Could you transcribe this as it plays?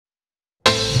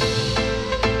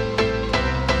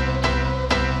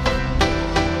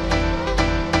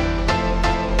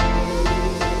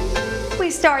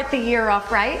start the year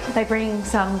off right by bringing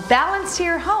some balance to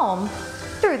your home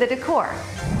through the decor.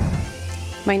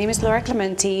 My name is Alena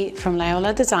Capra from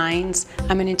Alena Designs.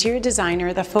 I'm an interior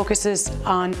designer that focuses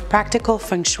on practical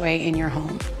Feng Shui in your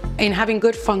home. In having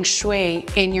good Feng Shui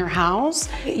in your house,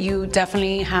 you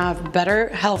definitely have better,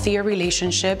 healthier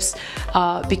relationships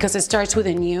because it starts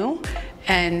within you.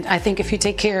 And I think if you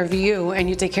take care of you and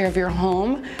you take care of your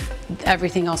home,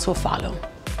 everything else will follow.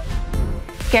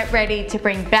 Get ready to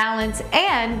bring balance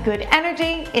and good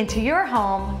energy into your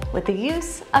home with the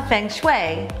use of Feng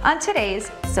Shui on today's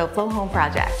SoFlo Home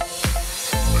Project.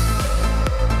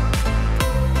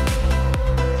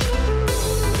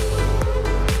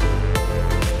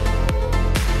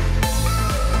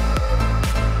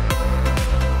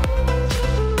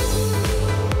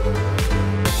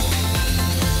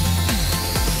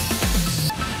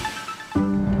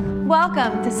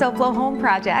 Welcome to SoFlo Home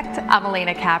Project. I'm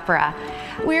Alena Capra.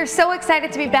 We are so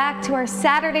excited to be back to our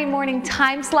Saturday morning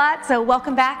time slot, so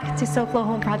welcome back to SoFlo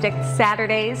Home Project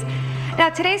Saturdays. Now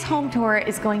today's home tour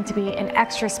is going to be an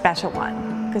extra special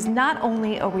one because not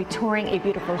only are we touring a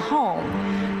beautiful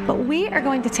home, but we are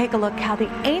going to take a look how the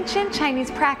ancient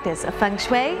Chinese practice of Feng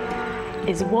Shui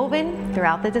is woven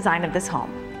throughout the design of this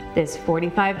home. This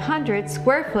 4,500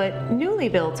 square foot newly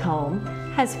built home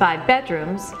has 5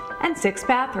 bedrooms and 6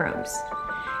 bathrooms.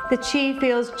 The Qi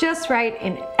feels just right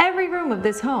in every room of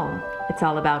this home. It's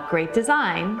all about great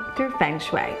design through Feng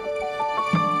Shui.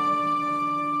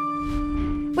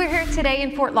 We're here today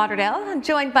in Fort Lauderdale,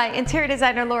 joined by interior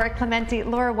designer Alena Capra.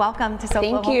 Laura, welcome to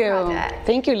SoFlo Home Project.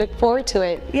 Thank you. Look forward to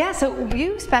it. Yeah, so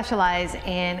you specialize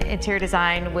in interior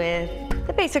design with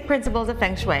the basic principles of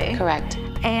Feng Shui. Correct.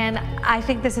 And I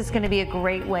think this is going to be a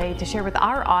great way to share with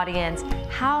our audience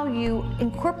how you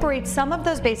incorporate some of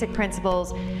those basic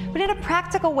principles, but in a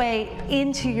practical way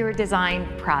into your design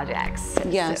projects.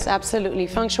 Yes, absolutely.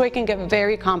 Feng Shui can get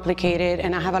very complicated,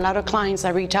 and I have a lot of clients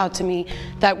that reach out to me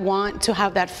that want to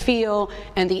have that feel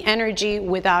and the energy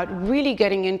without really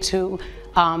getting into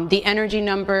the energy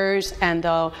numbers and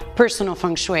the personal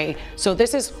Feng Shui. So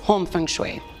this is home Feng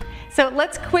Shui. So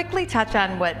let's quickly touch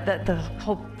on what the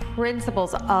whole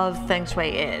principles of Feng Shui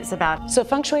is about. So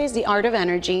Feng Shui is the art of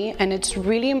energy, and it's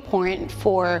really important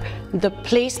for the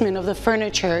placement of the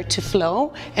furniture to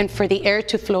flow and for the air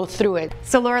to flow through it.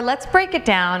 So Laura, let's break it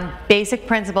down, basic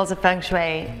principles of Feng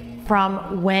Shui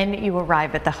from when you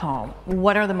arrive at the home.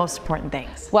 What are the most important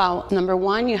things? Well, number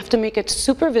one, you have to make it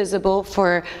super visible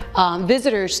for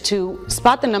visitors to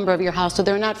spot the number of your house so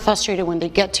they're not frustrated when they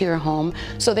get to your home.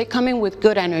 So they come in with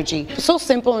good energy. So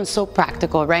simple and so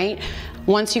practical, right?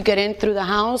 Once you get in through the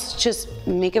house, just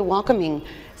make it welcoming.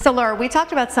 So Laura, we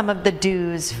talked about some of the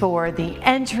do's for the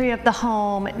entry of the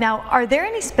home. Now, are there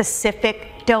any specific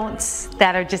don'ts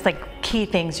that are just like key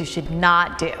things you should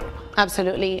not do?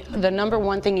 Absolutely. The number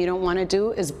one thing you don't want to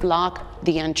do is block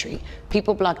the entry.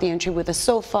 People block the entry with a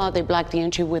sofa, they block the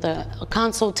entry with a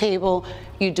console table.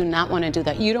 You do not want to do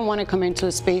that. You don't want to come into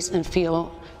a space and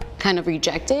feel kind of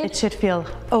rejected. It should feel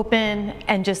open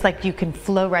and just like you can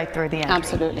flow right through the entry.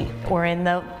 Absolutely. Or in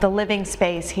the living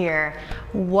space here,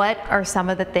 what are some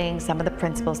of the things, some of the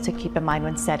principles to keep in mind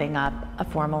when setting up a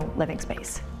formal living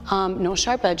space? No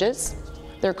sharp edges.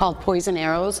 They're called poison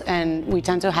arrows, and we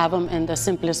tend to have them in the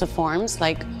simplest of forms,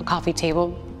 like a coffee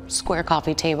table, square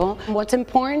coffee table. What's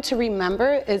important to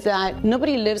remember is that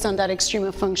nobody lives on that extreme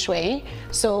of Feng Shui,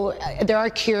 so there are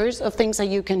cures of things that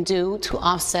you can do to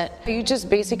offset. You just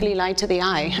basically lie to the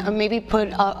eye. Maybe put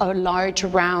a large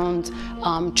round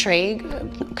tray,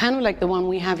 kind of like the one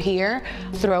we have here.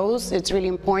 Throws, it's really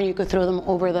important. You could throw them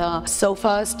over the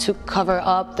sofas to cover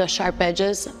up the sharp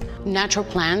edges. Natural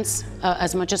plants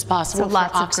as much as possible so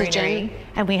lots for oxygen. Of greenery.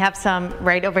 And we have some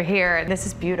right over here. This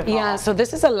is beautiful. Yeah, so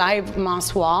this is a live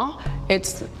moss wall.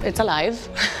 It's alive.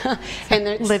 And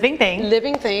it's living thing.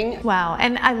 Living thing. Wow,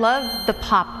 and I love the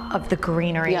pop of the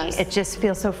greenery. Yes. It just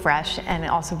feels so fresh and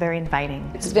also very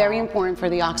inviting. It's very important for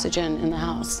the oxygen in the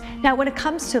house. Now, when it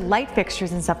comes to light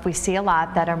fixtures and stuff, we see a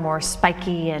lot that are more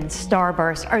spiky and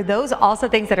starburst. Are those also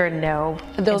things that are no?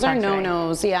 Those are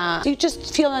no-nos, yeah. You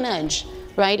just feel an edge.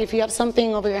 Right? If you have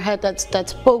something over your head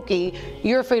that's pokey,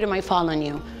 you're afraid it might fall on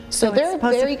you. So they're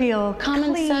supposed very to feel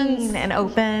common clean sense and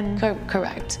open.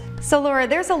 Correct. So Laura,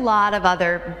 there's a lot of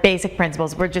other basic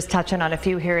principles. We're just touching on a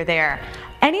few here or there.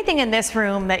 Anything in this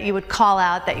room that you would call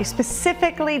out that you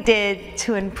specifically did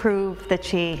to improve the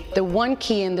Qi? The one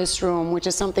key in this room, which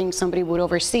is something somebody would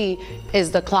oversee,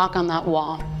 is the clock on that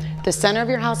wall. The center of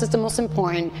your house is the most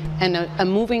important, and a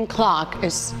moving clock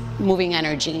is moving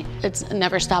energy. It's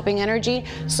never stopping energy,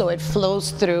 so it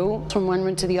flows through from one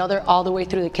room to the other, all the way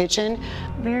through the kitchen.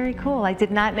 Very cool. I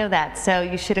did not know that. So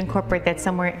you should incorporate that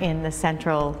somewhere in the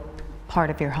central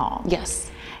part of your home. Yes.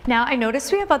 Now, I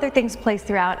noticed we have other things placed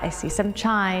throughout. I see some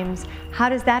chimes. How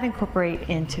does that incorporate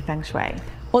into Feng Shui?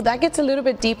 Well, that gets a little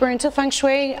bit deeper into Feng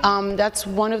Shui. That's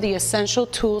one of the essential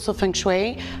tools of Feng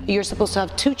Shui. You're supposed to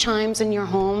have 2 chimes in your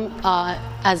home.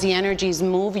 As the energies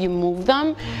move, you move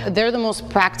them. They're the most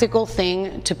practical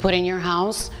thing to put in your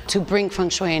house to bring Feng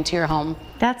Shui into your home.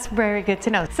 That's very good to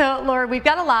know. So, Laura, we've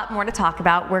got a lot more to talk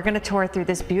about. We're going to tour through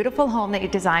this beautiful home that you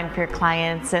designed for your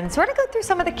clients and sort of go through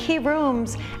some of the key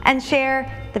rooms and share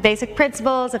the basic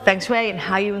principles of Feng Shui and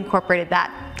how you incorporated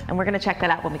that. And we're going to check that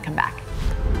out when we come back.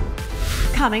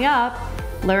 Coming up,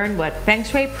 learn what Feng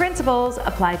Shui principles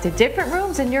apply to different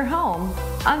rooms in your home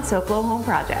on SoFlo Home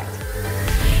Project.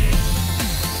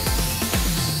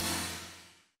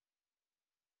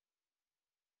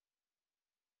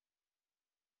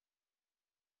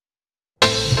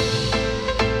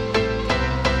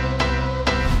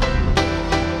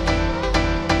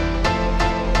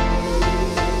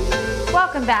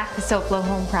 Welcome back to SoFlo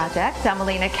Home Project. I'm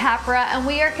Alena Capra, and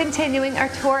we are continuing our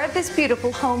tour of this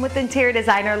beautiful home with interior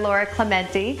designer Laura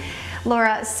Clementi.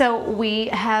 Laura, so we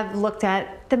have looked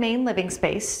at the main living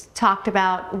space, talked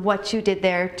about what you did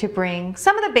there to bring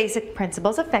some of the basic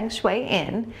principles of Feng Shui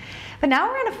in. But now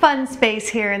we're in a fun space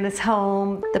here in this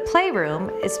home. The playroom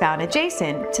is found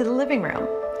adjacent to the living room.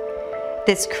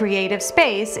 This creative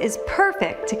space is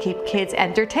perfect to keep kids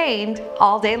entertained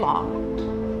all day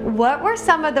long. What were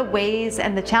some of the ways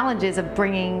and the challenges of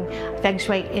bringing Feng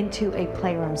Shui into a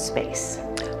playroom space?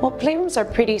 Well, playrooms are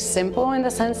pretty simple in the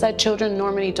sense that children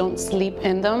normally don't sleep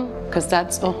in them, because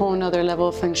that's a whole nother level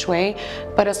of Feng Shui.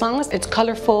 But as long as it's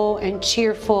colorful and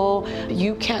cheerful,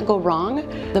 you can't go wrong.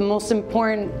 The most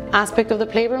important aspect of the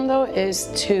playroom, though, is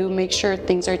to make sure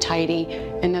things are tidy,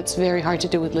 and that's very hard to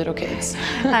do with little kids.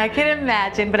 I can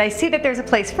imagine, but I see that there's a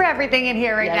place for everything in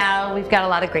here right now. We've got a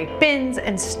lot of great bins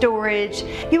and storage.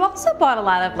 You also bought a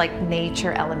lot of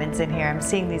nature elements in here. I'm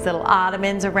seeing these little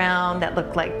ottomans around that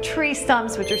look like tree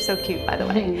stumps, which are so cute, by the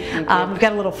way. We've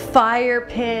got a little fire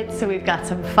pit, so we've got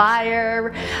some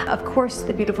fire. Of course,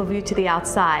 the beautiful view to the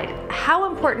outside. How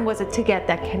important was it to get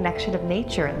that connection of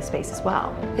nature in the space as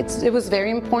well? It was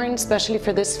very important, especially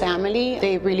for this family.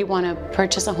 They really want to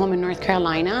purchase a home in North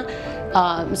Carolina.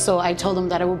 So I told them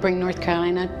that I would bring North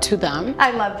Carolina to them.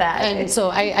 I love that. And so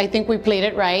I think we played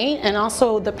it right. And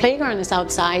also the playground is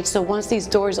outside, so once these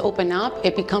doors open up,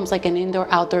 it becomes like an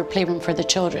indoor-outdoor playroom for the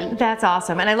children. That's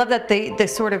awesome. And I love that the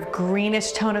sort of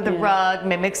greenish tone of the rug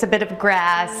mimics a bit of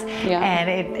grass.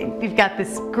 And you've got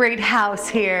this great house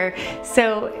here.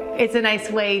 So it's a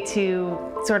nice way to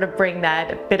sort of bring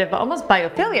that bit of almost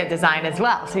biophilia design as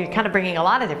well. So you're kind of bringing a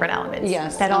lot of different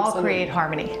elements that all create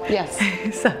harmony. Yes.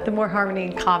 So the more harmony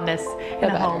and calmness in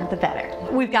the home, the better.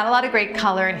 We've got a lot of great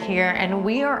color in here, and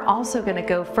we are also going to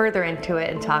go further into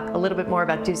it and talk a little bit more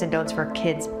about do's and don'ts for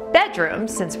kids'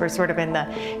 bedrooms, since we're sort of in the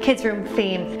kids' room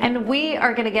theme. And we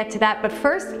are going to get to that, but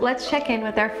first, let's check in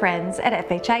with our friends at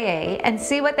FHIA and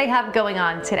see what they have going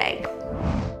on today.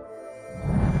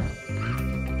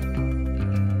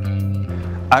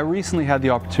 I recently had the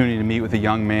opportunity to meet with a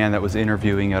young man that was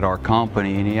interviewing at our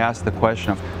company, and he asked the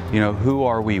question of, who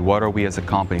are we? What are we as a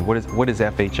company? What is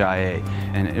FHIA?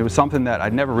 And it was something that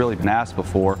I'd never really been asked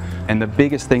before. And the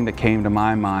biggest thing that came to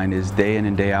my mind is day in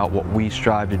and day out, what we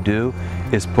strive to do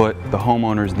is put the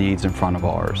homeowner's needs in front of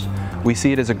ours. We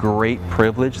see it as a great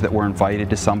privilege that we're invited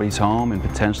to somebody's home and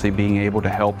potentially being able to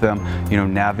help them,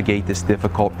 navigate this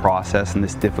difficult process and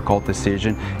this difficult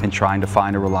decision in trying to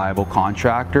find a reliable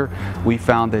contractor. We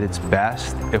found that it's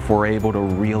best if we're able to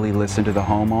really listen to the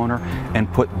homeowner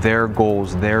and put their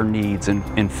goals, their needs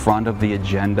in front of the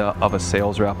agenda of a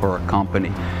sales rep or a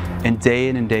company. And day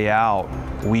in and day out,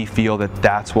 we feel that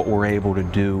that's what we're able to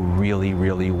do really,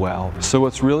 really well. So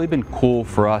what's really been cool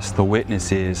for us to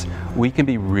witness is we can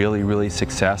be really, really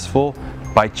successful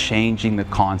by changing the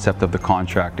concept of the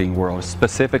contracting world,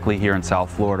 specifically here in South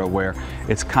Florida, where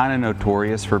it's kind of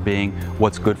notorious for being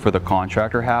what's good for the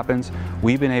contractor happens.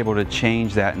 We've been able to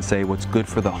change that and say what's good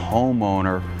for the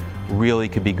homeowner really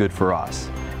could be good for us.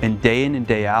 And day in and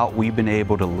day out, we've been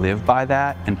able to live by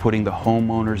that and putting the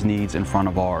homeowner's needs in front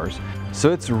of ours.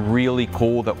 So it's really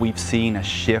cool that we've seen a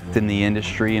shift in the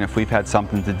industry, and if we've had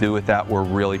something to do with that, we're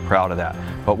really proud of that.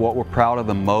 But what we're proud of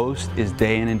the most is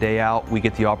day in and day out, we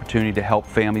get the opportunity to help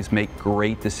families make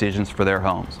great decisions for their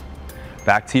homes.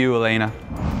 Back to you, Alena.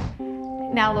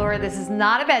 Now, Laura, this is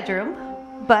not a bedroom.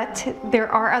 but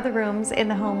there are other rooms in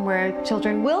the home where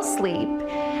children will sleep.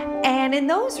 And in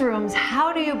those rooms,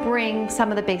 how do you bring some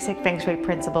of the basic Feng Shui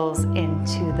principles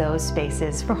into those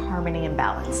spaces for harmony and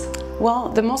balance? Well,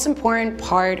 the most important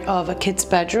part of a kid's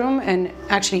bedroom, and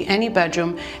actually any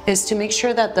bedroom, is to make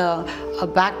sure that the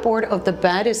backboard of the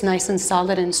bed is nice and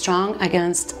solid and strong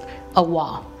against a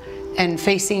wall and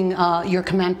facing your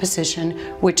command position,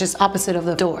 which is opposite of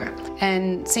the door.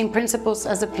 And same principles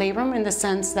as a playroom in the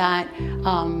sense that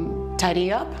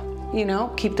tidy up, you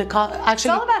know, keep the actually. It's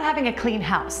all about having a clean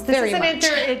house. This Very is an much.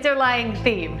 underlying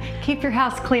theme. Keep your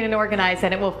house clean and organized,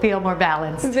 and it will feel more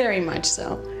balanced. Very much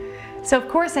so. So of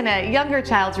course, in a younger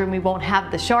child's room, we won't have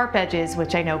the sharp edges,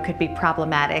 which I know could be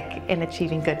problematic in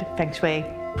achieving good Feng Shui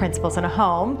principles in a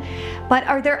home. But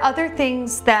are there other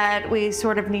things that we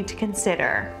sort of need to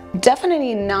consider?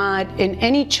 Definitely not in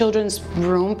any children's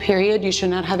room, period. You should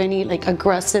not have any like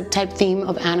aggressive type theme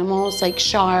of animals like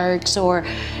sharks or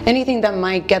anything that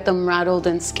might get them rattled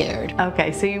and scared.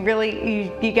 Okay, so you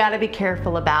got to be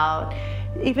careful about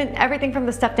even everything from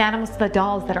the stuffed animals to the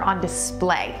dolls that are on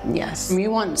display. Yes,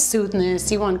 you want soothness,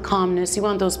 you want calmness, you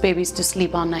want those babies to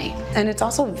sleep all night. And it's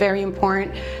also very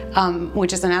important,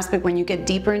 which is an aspect when you get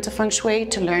deeper into Feng Shui,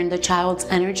 to learn the child's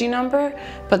energy number,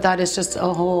 but that is just a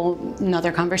whole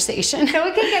nother conversation. So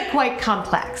it can get quite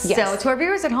complex. Yes. So to our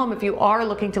viewers at home, if you are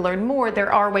looking to learn more,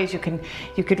 there are ways you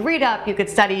could read up, you could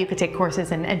study, you could take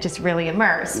courses and just really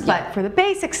immerse. Yeah. But for the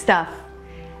basic stuff,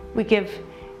 we give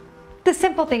the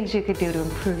simple things you could do to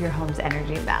improve your home's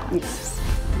energy and balance. Yes.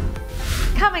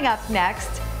 Coming up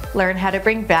next, learn how to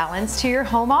bring balance to your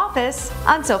home office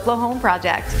on SoFlo Home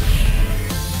Project.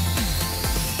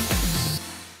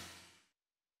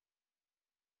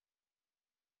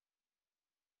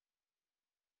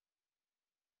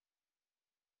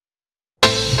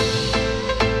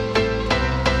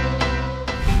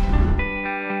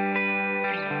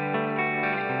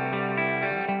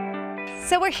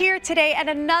 So we're here today at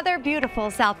another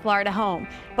beautiful South Florida home,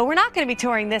 but we're not going to be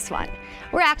touring this one.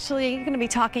 We're actually going to be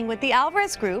talking with the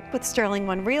Alvarez Group with Sterling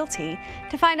One Realty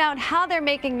to find out how they're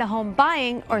making the home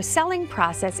buying or selling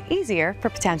process easier for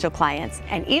potential clients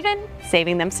and even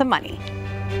saving them some money.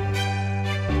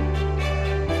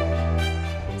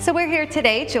 So we're here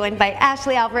today joined by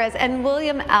Ashley Alvarez and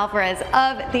William Alvarez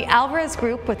of the Alvarez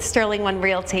Group with Sterling One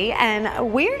Realty,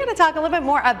 and we're going to talk a little bit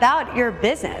more about your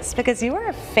business because you are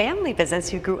a family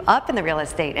business. You grew up in the real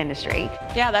estate industry.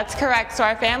 Yeah, that's correct. So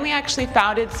our family actually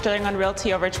founded Sterling One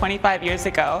Realty over 25 years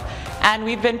ago, and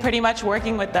we've been pretty much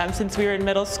working with them since we were in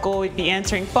middle school. We'd be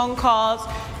answering phone calls,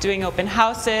 doing open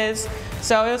houses.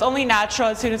 So it was only natural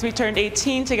as soon as we turned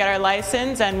 18 to get our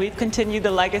license, and we've continued the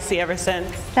legacy ever since.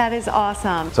 That is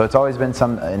awesome. So it's always been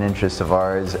an interest of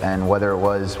ours, and whether it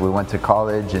was we went to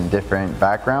college in different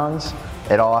backgrounds,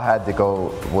 it all had to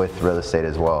go with real estate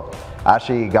as well.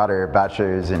 Ashley got her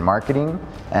bachelor's in marketing,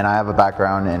 and I have a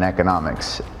background in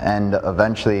economics, and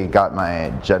eventually got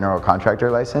my general contractor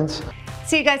license.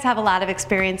 So you guys have a lot of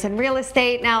experience in real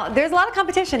estate. Now, there's a lot of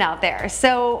competition out there.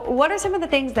 So what are some of the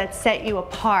things that set you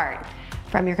apart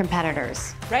from your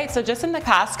competitors? Right, so just in the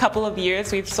past couple of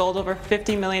years, we've sold over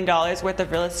 $50 million worth of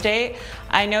real estate.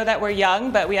 I know that we're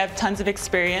young, but we have tons of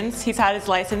experience. He's had his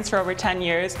license for over 10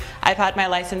 years. I've had my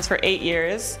license for 8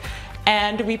 years.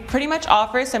 And we pretty much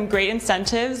offer some great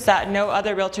incentives that no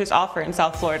other realtors offer in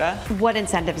South Florida. What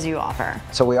incentives do you offer?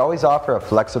 So we always offer a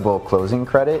flexible closing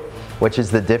credit, which is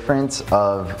the difference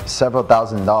of several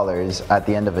 $1,000s at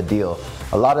the end of a deal.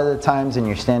 A lot of the times in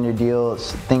your standard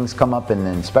deals, things come up in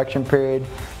the inspection period,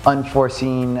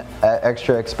 unforeseen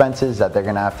extra expenses that they're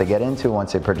gonna have to get into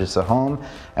once they purchase a home.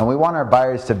 And we want our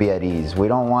buyers to be at ease. We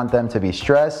don't want them to be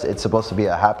stressed. It's supposed to be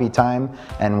a happy time,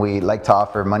 and we like to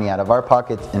offer money out of our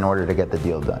pockets in order to get the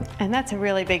deal done. And that's a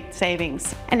really big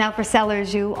savings. And now for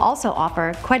sellers, you also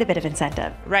offer quite a bit of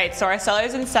incentive. Right, so our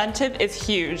seller's incentive is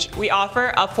huge. We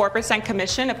offer a 4%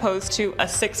 commission opposed to a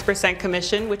 6%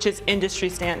 commission, which is industry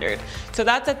standard. So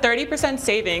that's a 30%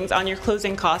 savings on your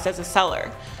closing costs as a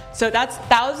seller. So that's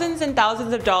thousands and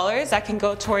thousands of dollars that can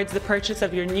go towards the purchase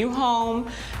of your new home,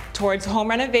 towards home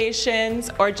renovations,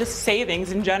 or just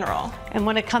savings in general. And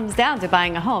when it comes down to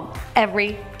buying a home,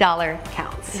 every dollar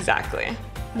counts. Exactly.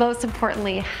 Most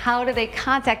importantly, how do they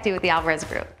contact you with the Alvarez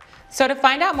Group? So to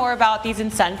find out more about these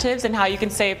incentives and how you can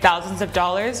save thousands of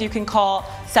dollars, you can call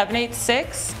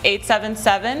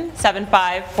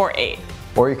 786-877-7548.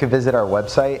 Or you can visit our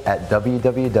website at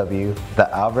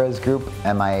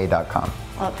www.thealvarezgroupmia.com.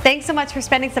 Well, thanks so much for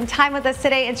spending some time with us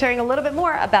today and sharing a little bit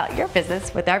more about your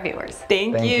business with our viewers.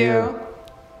 Thank you.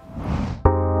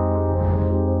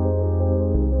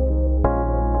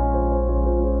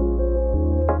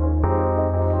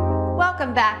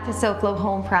 Welcome back to SoFlo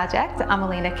Home Project. I'm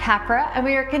Alena Capra, and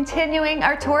we are continuing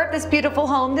our tour of this beautiful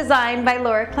home designed by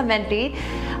Laura Clementi.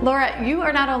 Laura, you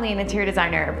are not only an interior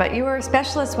designer, but you are a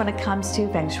specialist when it comes to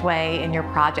Feng Shui in your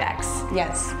projects.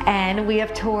 Yes. And we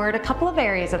have toured a couple of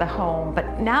areas of the home,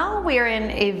 but now we are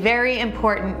in a very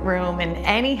important room in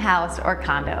any house or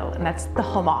condo, and that's the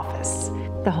home office.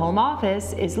 The home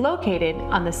office is located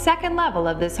on the second level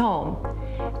of this home.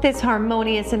 This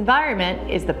harmonious environment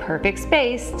is the perfect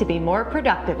space to be more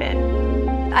productive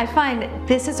in. I find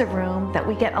this is a room that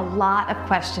we get a lot of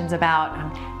questions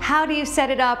about. How do you set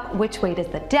it up? Which way does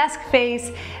the desk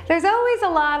face? There's always a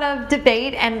lot of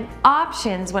debate and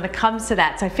options when it comes to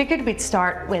that. So I figured we'd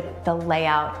start with the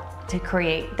layout to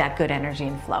create that good energy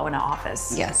and flow in an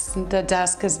office. Yes, the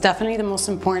desk is definitely the most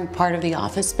important part of the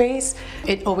office space.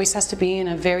 It always has to be in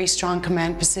a very strong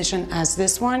command position as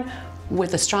this one,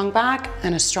 with a strong back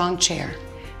and a strong chair.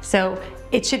 So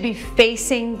it should be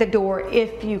facing the door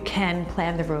if you can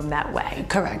plan the room that way.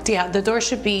 Correct, yeah. The door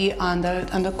should be on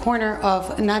the corner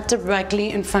of, not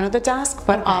directly in front of the desk,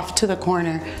 but off to the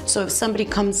corner. So if somebody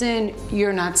comes in,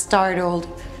 you're not startled.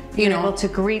 You're able to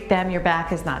greet them, your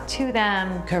back is not to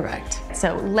them. Correct.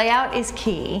 So layout is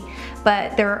key,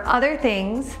 but there are other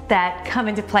things that come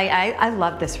into play. I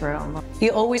love this room.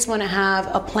 You always want to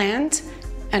have a plant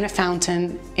and a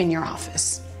fountain in your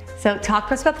office. So talk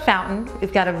to us about the fountain.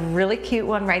 We've got a really cute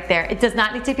one right there. It does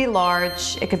not need to be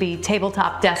large. It could be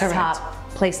tabletop, desktop,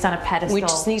 placed on a pedestal. We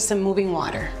just need some moving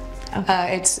water.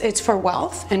 Okay. It's for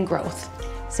wealth and growth.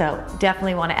 So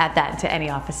definitely want to add that into any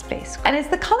office space. And is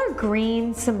the color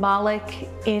green symbolic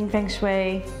in Feng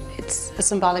Shui? It's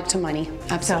symbolic to money,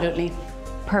 absolutely. So,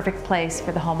 perfect place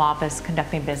for the home office,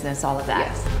 conducting business, all of that.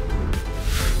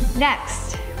 Yes.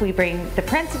 Next, we bring the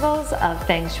principles of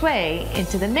Feng Shui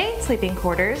into the main sleeping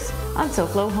quarters on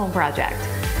SoFlo Home Project.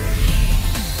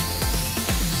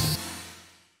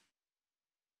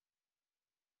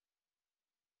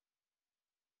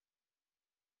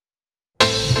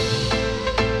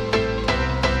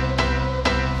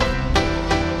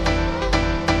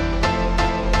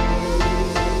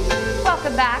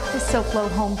 Back to SoFlo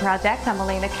Home Project. I'm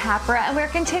Alena Capra, and we're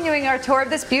continuing our tour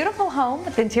of this beautiful home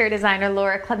with interior designer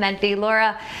Laura Clementi.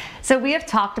 Laura, so we have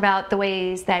talked about the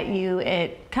ways that you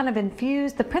kind of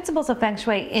infuse the principles of Feng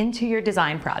Shui into your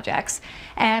design projects,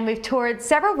 and we've toured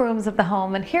several rooms of the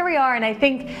home, and here we are, and I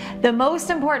think the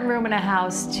most important room in a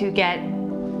house to get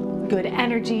good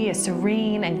energy, a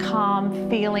serene and calm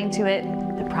feeling to it,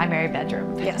 the primary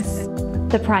bedroom. Yes.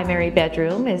 The primary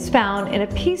bedroom is found in a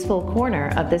peaceful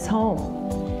corner of this home.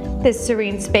 This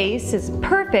serene space is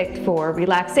perfect for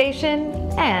relaxation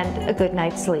and a good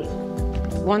night's sleep.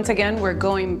 Once again, we're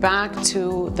going back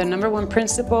to the #1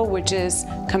 principle, which is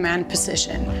command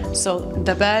position. So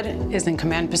the bed is in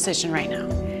command position right now.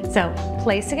 So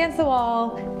placed against the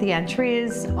wall, the entry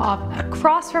is off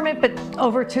across from it, but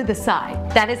over to the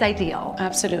side. That is ideal.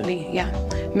 Absolutely, yeah.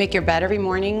 Make your bed every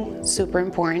morning, super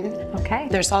important. Okay.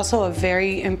 There's also a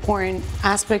very important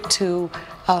aspect to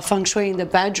Feng Shui in the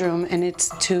bedroom, and it's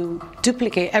to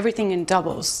duplicate everything in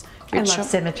doubles. I love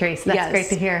symmetry, so that's great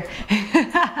to hear.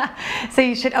 So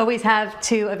you should always have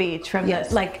 2 of each from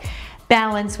the,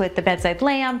 balance with the bedside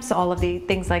lamps, all of the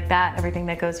things like that, everything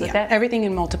that goes with it. Everything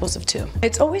in multiples of 2.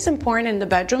 It's always important in the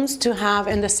bedrooms to have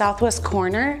in the southwest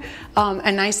corner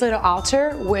a nice little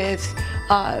altar with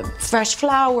fresh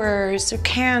flowers or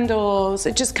candles.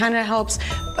 It just kind of helps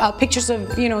pictures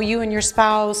of you and your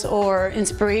spouse, or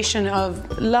inspiration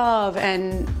of love,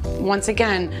 and once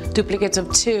again duplicates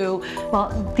of 2.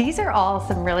 Well, these are all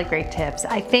some really great tips.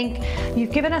 I think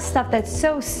you've given us stuff that's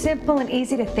so simple and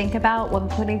easy to think about when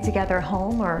putting together a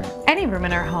home or any room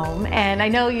in our home. And I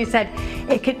know you said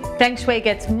Feng Shui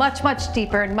gets much, much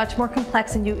deeper and much more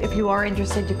complex, and if you are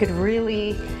interested, you could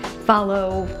really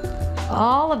follow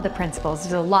all of the principles.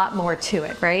 There's a lot more to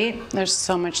it, right? There's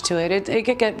so much to it. It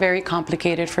could get very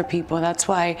complicated for people. That's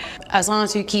why, as long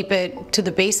as you keep it to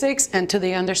the basics and to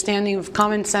the understanding of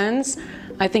common sense,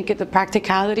 I think at the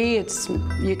practicality,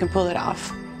 you can pull it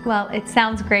off. Well, it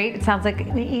sounds great. It sounds like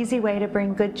an easy way to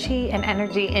bring good chi and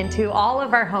energy into all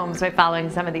of our homes by following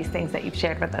some of these things that you've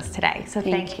shared with us today. So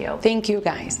thank you. Thank you,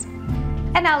 guys.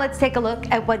 And now let's take a look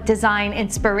at what design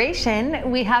inspiration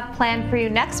we have planned for you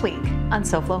next week on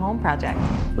SoFlo Home Project.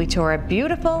 We tour a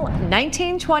beautiful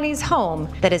 1920s home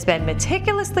that has been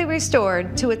meticulously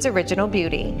restored to its original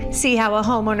beauty. See how a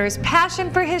homeowner's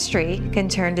passion for history can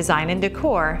turn design and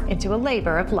decor into a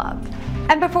labor of love.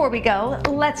 And before we go,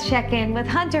 let's check in with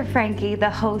Hunter Frankie, the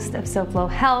host of SoFlo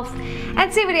Health,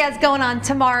 and see what he has going on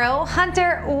tomorrow.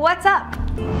 Hunter, what's up?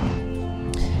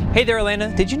 Hey there,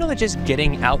 Alena. Did you know that just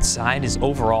getting outside is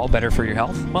overall better for your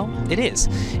health? Well, it is.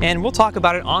 And we'll talk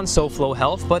about it on SoFlo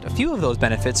Health, but a few of those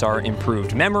benefits are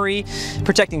improved memory,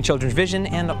 protecting children's vision,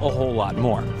 and a whole lot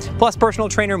more. Plus, personal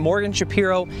trainer Morgan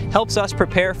Shapiro helps us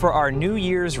prepare for our New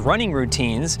Year's running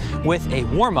routines with a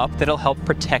warm-up that'll help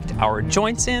protect our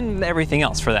joints and everything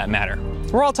else for that matter.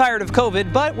 We're all tired of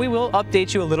COVID, but we will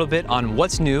update you a little bit on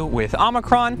what's new with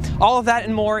Omicron. All of that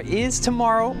and more is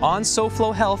tomorrow on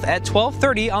SoFlo Health at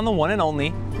 12:30 on the one and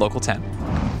only Local 10.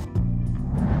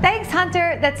 Thanks,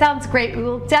 Hunter. That sounds great. We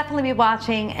will definitely be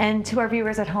watching. And to our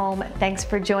viewers at home, thanks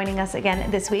for joining us again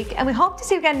this week. And we hope to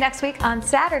see you again next week on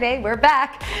Saturday. We're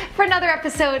back for another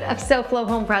episode of SoFlo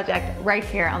Home Project right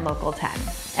here on Local 10.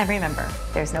 And remember,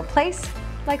 there's no place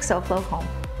like SoFlo Home.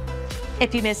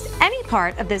 If you missed any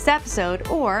part of this episode,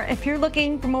 or if you're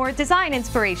looking for more design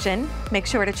inspiration, make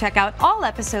sure to check out all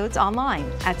episodes online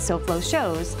at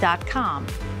SoFloShows.com.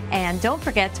 And don't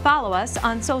forget to follow us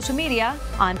on social media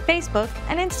on Facebook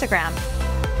and Instagram.